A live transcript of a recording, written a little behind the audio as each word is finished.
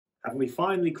Have we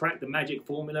finally cracked the magic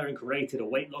formula and created a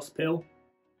weight loss pill?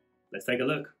 Let's take a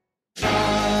look.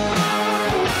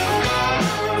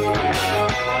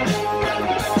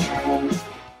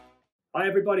 Hi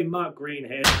everybody, Mark Green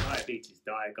here, Diabetes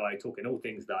Diet Guy, talking all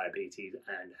things diabetes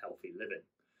and healthy living.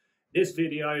 This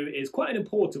video is quite an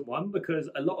important one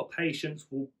because a lot of patients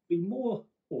will be more,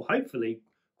 or hopefully,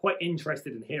 quite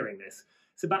interested in hearing this.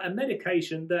 It's about a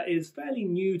medication that is fairly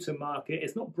new to market.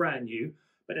 It's not brand new,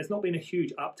 but there's not been a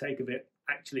huge uptake of it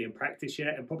actually in practice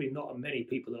yet, and probably not many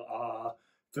people are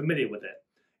familiar with it.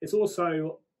 It's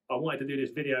also, I wanted to do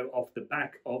this video off the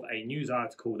back of a news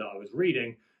article that I was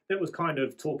reading that was kind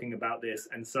of talking about this,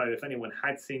 and so if anyone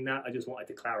had seen that, I just wanted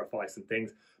to clarify some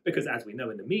things, because as we know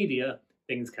in the media,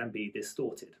 things can be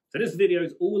distorted. So this video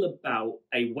is all about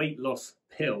a weight loss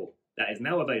pill that is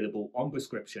now available on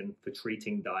prescription for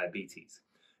treating diabetes.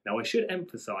 Now I should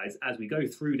emphasize, as we go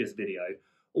through this video,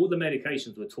 all the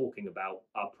medications we're talking about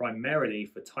are primarily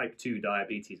for type 2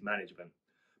 diabetes management,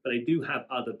 but they do have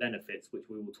other benefits which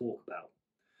we will talk about.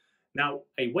 Now,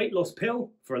 a weight loss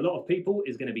pill for a lot of people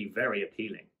is going to be very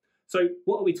appealing. So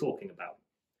what are we talking about?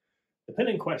 The pill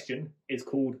in question is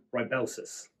called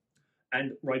Rybelsus.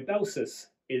 And Rybelsus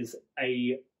is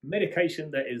a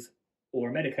medication that is, or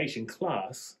a medication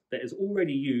class that is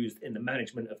already used in the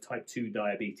management of type 2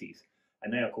 diabetes.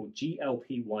 And they are called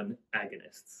GLP-1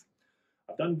 agonists.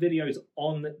 I've done videos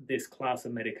on this class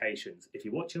of medications. If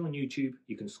you're watching on YouTube,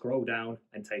 you can scroll down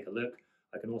and take a look.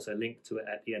 I can also link to it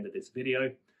at the end of this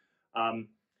video.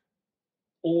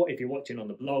 Or if you're watching on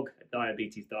the blog at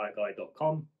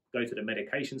diabetesdietguy.com, go to the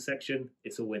medication section,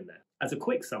 it's all in there. As a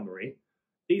quick summary,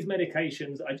 these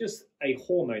medications are just a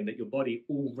hormone that your body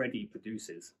already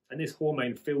produces. And this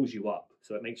hormone fills you up,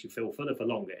 so it makes you feel fuller for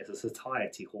longer. It's a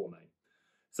satiety hormone.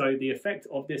 So the effect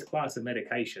of this class of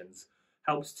medications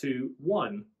helps to,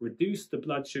 one, reduce the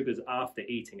blood sugars after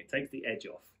eating. It takes the edge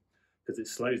off because it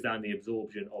slows down the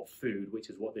absorption of food,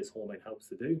 which is what this hormone helps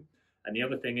to do. And the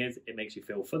other thing is it makes you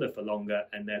feel fuller for longer,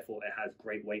 and therefore it has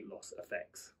great weight loss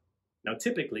effects. Now,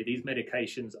 typically these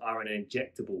medications are in an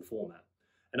injectable format.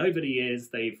 And over the years,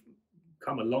 they've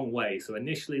come a long way. So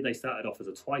initially they started off as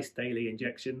a twice daily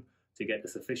injection to get the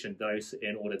sufficient dose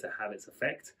in order to have its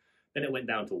effect. Then it went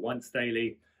down to once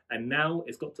daily. And now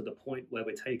it's got to the point where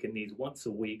we're taking these once a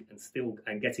week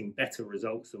and getting better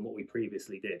results than what we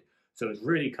previously did. So it's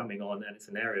really coming on, and it's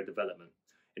an area of development.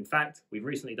 In fact, we've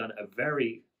recently done a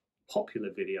very popular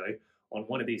video on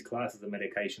one of these classes of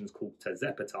medications called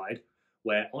Ozempic,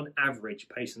 where on average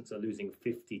patients are losing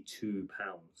 52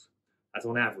 pounds. That's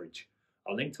on average.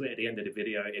 I'll link to it at the end of the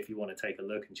video if you want to take a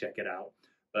look and check it out.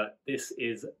 But this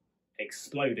is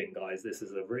exploding, guys. This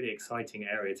is a really exciting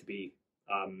area to be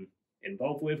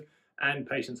involved with, and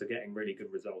patients are getting really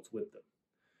good results with them.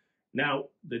 Now,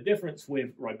 the difference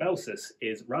with Rybelsus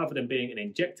is rather than being an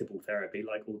injectable therapy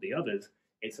like all the others,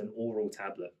 it's an oral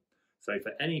tablet. So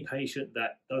for any patient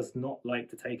that does not like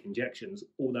to take injections,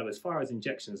 although as far as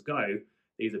injections go,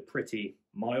 these are pretty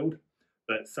mild,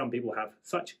 but some people have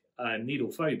such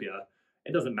needle phobia,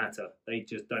 it doesn't matter. They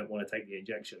just don't want to take the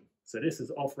injection. So this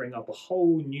is offering up a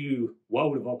whole new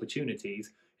world of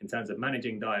opportunities in terms of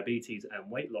managing diabetes and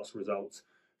weight loss results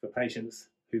for patients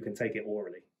who can take it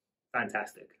orally.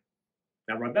 Fantastic.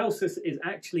 Now, Rybelsus is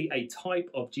actually a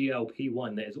type of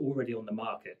GLP-1 that is already on the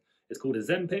market. It's called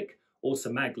Ozempic or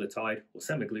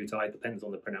Semaglutide, depends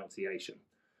on the pronunciation.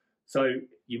 So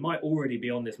you might already be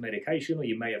on this medication, or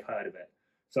you may have heard of it.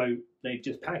 So they've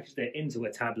just packaged it into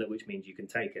a tablet, which means you can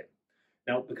take it.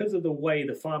 Now, because of the way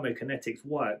the pharmacokinetics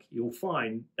work, you'll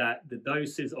find that the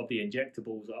doses of the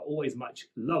injectables are always much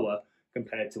lower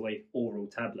compared to an oral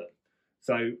tablet.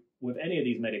 So with any of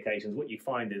these medications, what you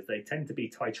find is they tend to be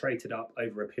titrated up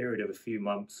over a period of a few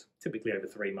months, typically over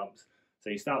 3 months. So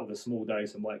you start with a small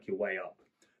dose and work your way up.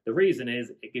 The reason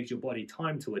is it gives your body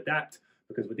time to adapt,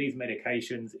 because with these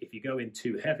medications, if you go in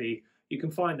too heavy, you can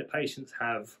find that patients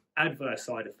have adverse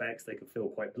side effects. They can feel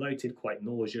quite bloated, quite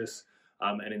nauseous,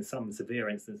 and in some severe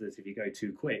instances, if you go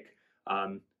too quick,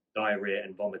 diarrhea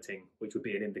and vomiting, which would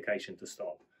be an indication to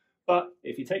stop. But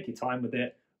if you take your time with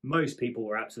it, most people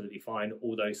are absolutely fine,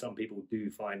 although some people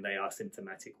do find they are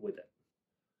symptomatic with it.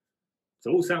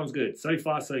 So all sounds good. So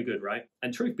far, so good, right?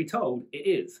 And truth be told, it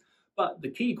is. But the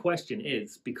key question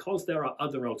is, because there are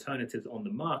other alternatives on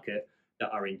the market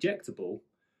that are injectable,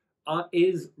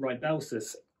 is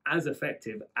Rybelsus as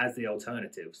effective as the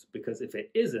alternatives? Because if it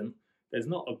isn't, there's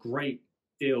not a great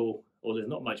deal, or there's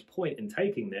not much point in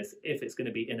taking this if it's going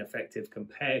to be ineffective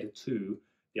compared to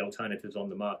the alternatives on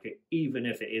the market, even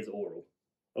if it is oral.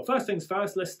 Well, first things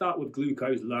first, let's start with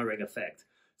glucose lowering effect.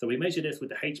 So we measure this with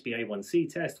the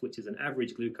HbA1c test, which is an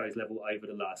average glucose level over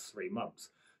the last 3 months.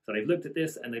 So they've looked at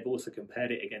this and they've also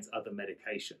compared it against other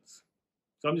medications.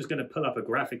 So I'm just going to pull up a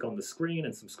graphic on the screen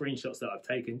and some screenshots that I've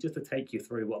taken just to take you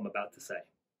through what I'm about to say.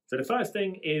 So the first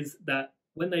thing is that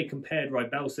when they compared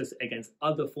Rybelsus against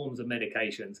other forms of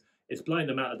medications, it's blown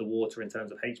them out of the water in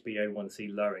terms of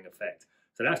HbA1c lowering effect.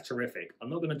 So that's terrific. I'm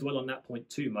not going to dwell on that point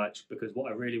too much because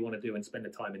what I really want to do and spend the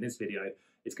time in this video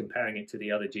is comparing it to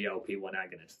the other GLP-1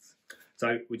 agonists.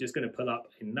 So we're just going to pull up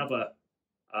another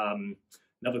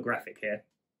graphic here.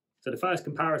 So the first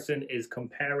comparison is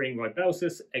comparing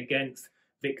Rybelsus against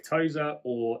Victoza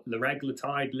or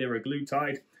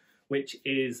liraglutide, which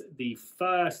is the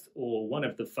first or one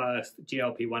of the first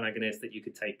GLP-1 agonists that you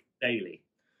could take daily.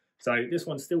 So this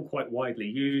one's still quite widely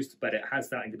used, but it has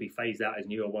starting to be phased out as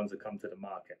newer ones have come to the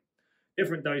market.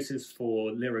 Different doses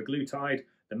for liraglutide.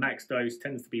 The max dose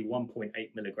tends to be 1.8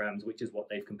 milligrams, which is what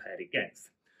they've compared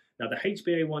against. Now the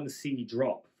HbA1c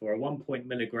drop for a 1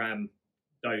 milligram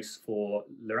dose for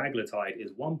liraglutide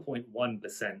is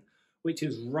 1.1%, which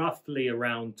is roughly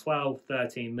around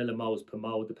 12-13 millimoles per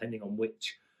mole, depending on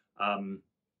which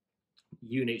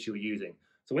units you're using.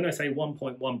 So when I say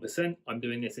 1.1%, I'm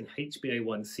doing this in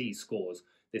HbA1c scores.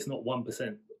 It's not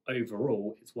 1%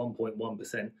 overall, it's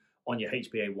 1.1% on your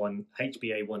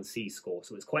HbA1c score,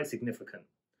 so it's quite significant.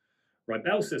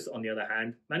 Rybelsus, on the other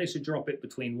hand, managed to drop it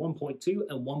between 1.2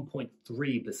 and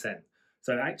 1.3%.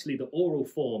 So actually the oral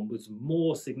form was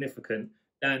more significant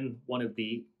than one of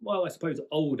the, well, I suppose,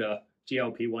 older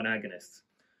GLP-1 agonists.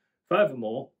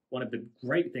 Furthermore, one of the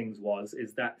great things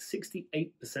is that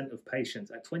 68% of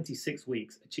patients at 26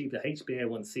 weeks achieved a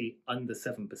HbA1c under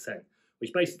 7%,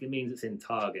 which basically means it's in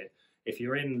target. If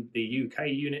you're in the UK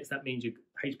units, that means your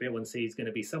HbA1c is going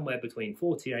to be somewhere between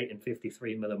 48 and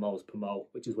 53 millimoles per mole,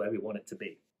 which is where we want it to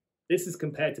be. This is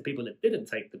compared to people that didn't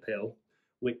take the pill,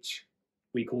 which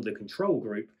we call the control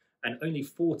group, and only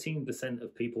 14%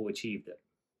 of people achieved it.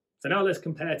 So now let's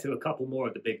compare to a couple more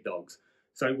of the big dogs.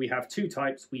 So we have two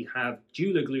types. We have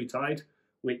dulaglutide,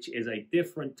 which is a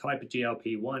different type of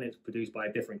GLP-1. It's produced by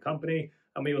a different company.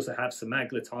 And we also have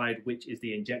semaglutide, which is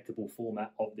the injectable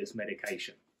format of this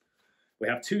medication. We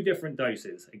have two different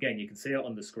doses. Again, you can see it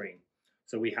on the screen.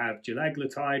 So we have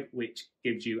dulaglutide, which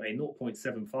gives you a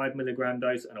 0.75 milligram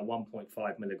dose and a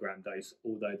 1.5 milligram dose,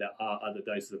 although there are other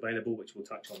doses available, which we'll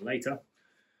touch on later.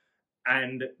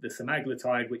 And the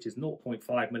semaglutide, which is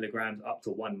 0.5 milligrams up to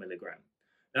 1 milligram.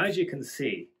 Now, as you can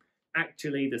see,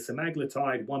 actually the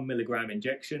semaglutide 1 milligram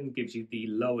injection gives you the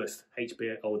lowest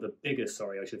the biggest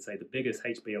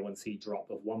HbA1c drop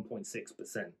of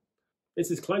 1.6%.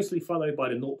 This is closely followed by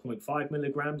the 0.5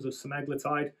 milligrams of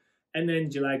semaglutide, and then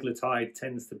dulaglutide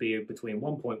tends to be between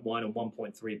 1.1 and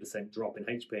 1.3% drop in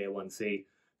HbA1c,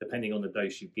 depending on the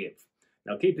dose you give.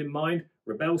 Now, keep in mind,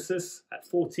 Rybelsus at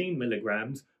 14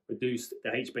 milligrams reduced the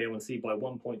HbA1c by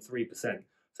 1.3%.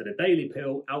 So the daily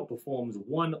pill outperforms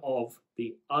one of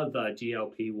the other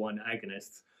GLP-1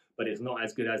 agonists, but it's not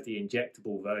as good as the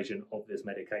injectable version of this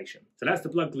medication. So that's the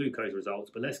blood glucose results,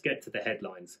 but let's get to the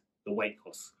headlines. The weight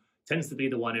loss tends to be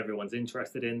the one everyone's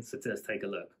interested in, so let's take a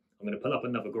look. I'm going to pull up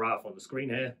another graph on the screen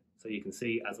here so you can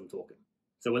see as I'm talking.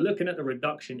 So we're looking at the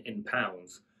reduction in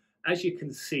pounds. As you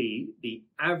can see, the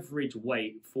average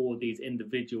weight for these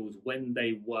individuals when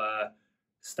they were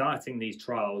starting these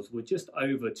trials were just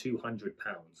over 200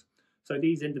 pounds. So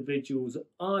these individuals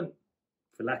aren't,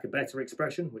 for lack of better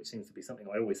expression, which seems to be something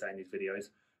I always say in these videos,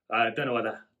 don't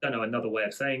know another way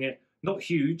of saying it, not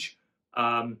huge,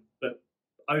 but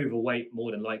overweight more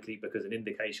than likely, because an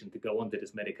indication to go onto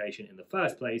this medication in the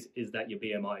first place is that your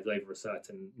BMI is over a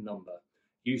certain number,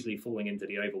 usually falling into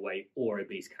the overweight or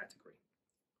obese category.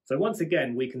 So once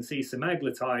again, we can see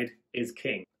semaglutide is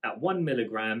king. At 1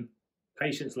 milligram,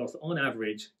 patients lost on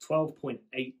average 12.8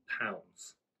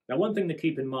 pounds. Now, one thing to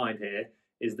keep in mind here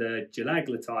is the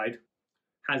dulaglutide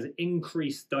has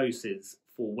increased doses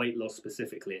for weight loss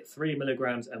specifically at 3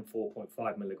 milligrams and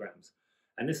 4.5 milligrams.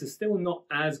 And this is still not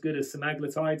as good as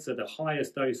semaglutide, so the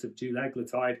highest dose of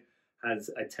dulaglutide has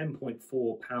a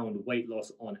 10.4 pound weight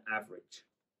loss on average.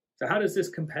 So how does this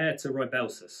compare to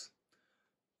Rybelsus?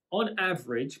 On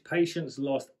average, patients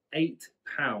lost 8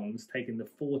 pounds taking the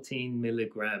 14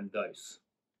 milligram dose.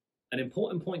 An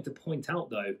important point to point out,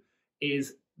 though,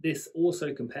 is this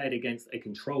also compared against a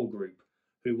control group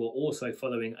who were also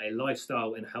following a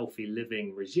lifestyle and healthy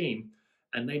living regime,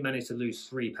 and they managed to lose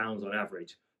 3 pounds on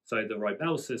average. So the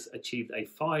Rybelsus achieved a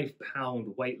 5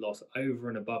 pound weight loss over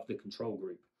and above the control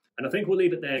group. And I think we'll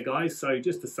leave it there, guys. So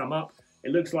just to sum up,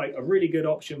 it looks like a really good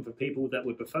option for people that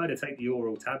would prefer to take the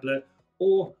oral tablet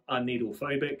or are needle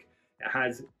phobic. It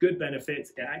has good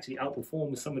benefits. It actually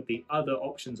outperforms some of the other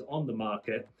options on the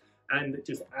market. and it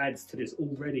just adds to this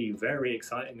already very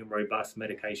exciting and robust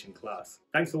medication class.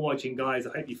 Thanks for watching, guys.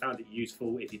 I hope you found it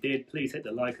useful. If you did, please hit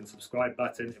the like and subscribe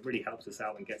button. It really helps us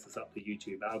out and gets us up the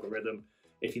YouTube algorithm.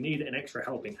 If you need an extra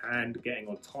helping hand getting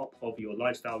on top of your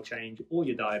lifestyle change or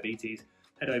your diabetes,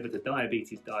 head over to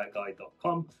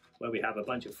diabetesdietguide.com, where we have a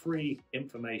bunch of free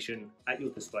information at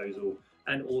your disposal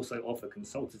and also offer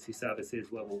consultancy services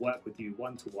where we'll work with you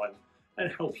one-to-one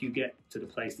and help you get to the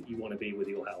place that you want to be with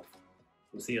your health.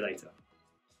 We'll see you later.